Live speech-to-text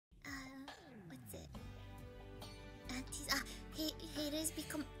haters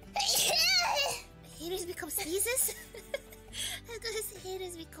become haters become sneezes? I was gonna say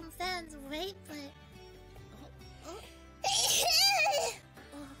haters become fans, right? But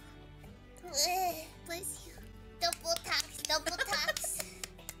bless you. Double tax, double tax.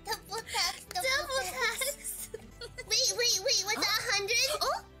 Double tax, Double tax. Wait, what's that, 100?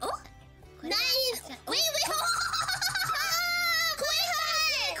 Oh! 9! Oh. Wait!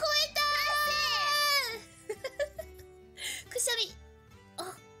 Kushari!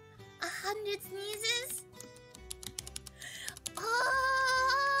 Oh! 100 sneezes?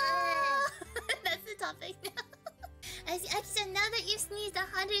 Oh! That's the topic now. I see, Aki-chan, now that you've sneezed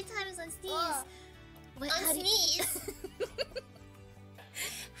 100 times on sneeze. Oh. How do you... Sneeze?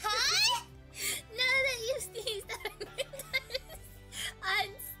 Hi? Now that you've sneezed 100 times on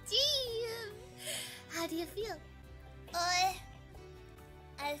Steam, how do you feel?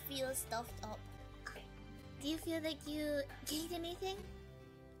 I feel stuffed up. Do you feel like you gained anything?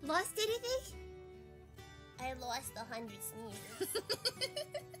 Lost anything? I lost 100 sneezes.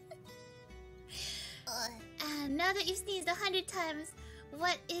 Now that you've sneezed 100 times,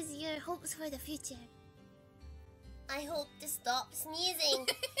 what is your hopes for the future? I hope to stop sneezing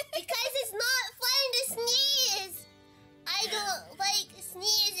because it's not fun to sneeze. I don't like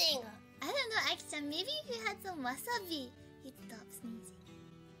sneezing. I don't know, Aki-chan, maybe if you had some wasabi, you'd stop sneezing.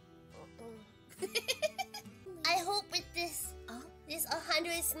 I hope with this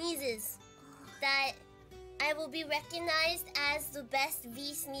 100 sneezes that I will be recognized as the best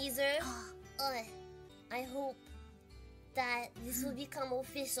VSneezer. I hope that this will become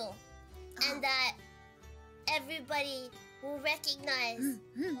official and that everybody will recognize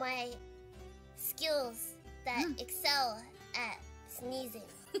my skills that excel at sneezing.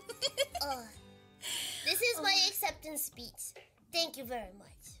 This is my acceptance speech. Thank you very much.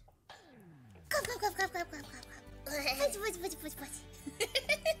 Clap. Push.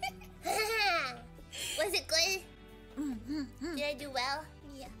 Was it good? Did I do well?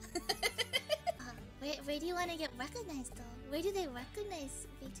 Yeah. Where do you want to get recognized though? Where do they recognize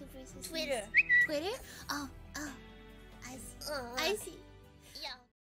VTubers? Twitter. Twitter? Oh, I see. I see.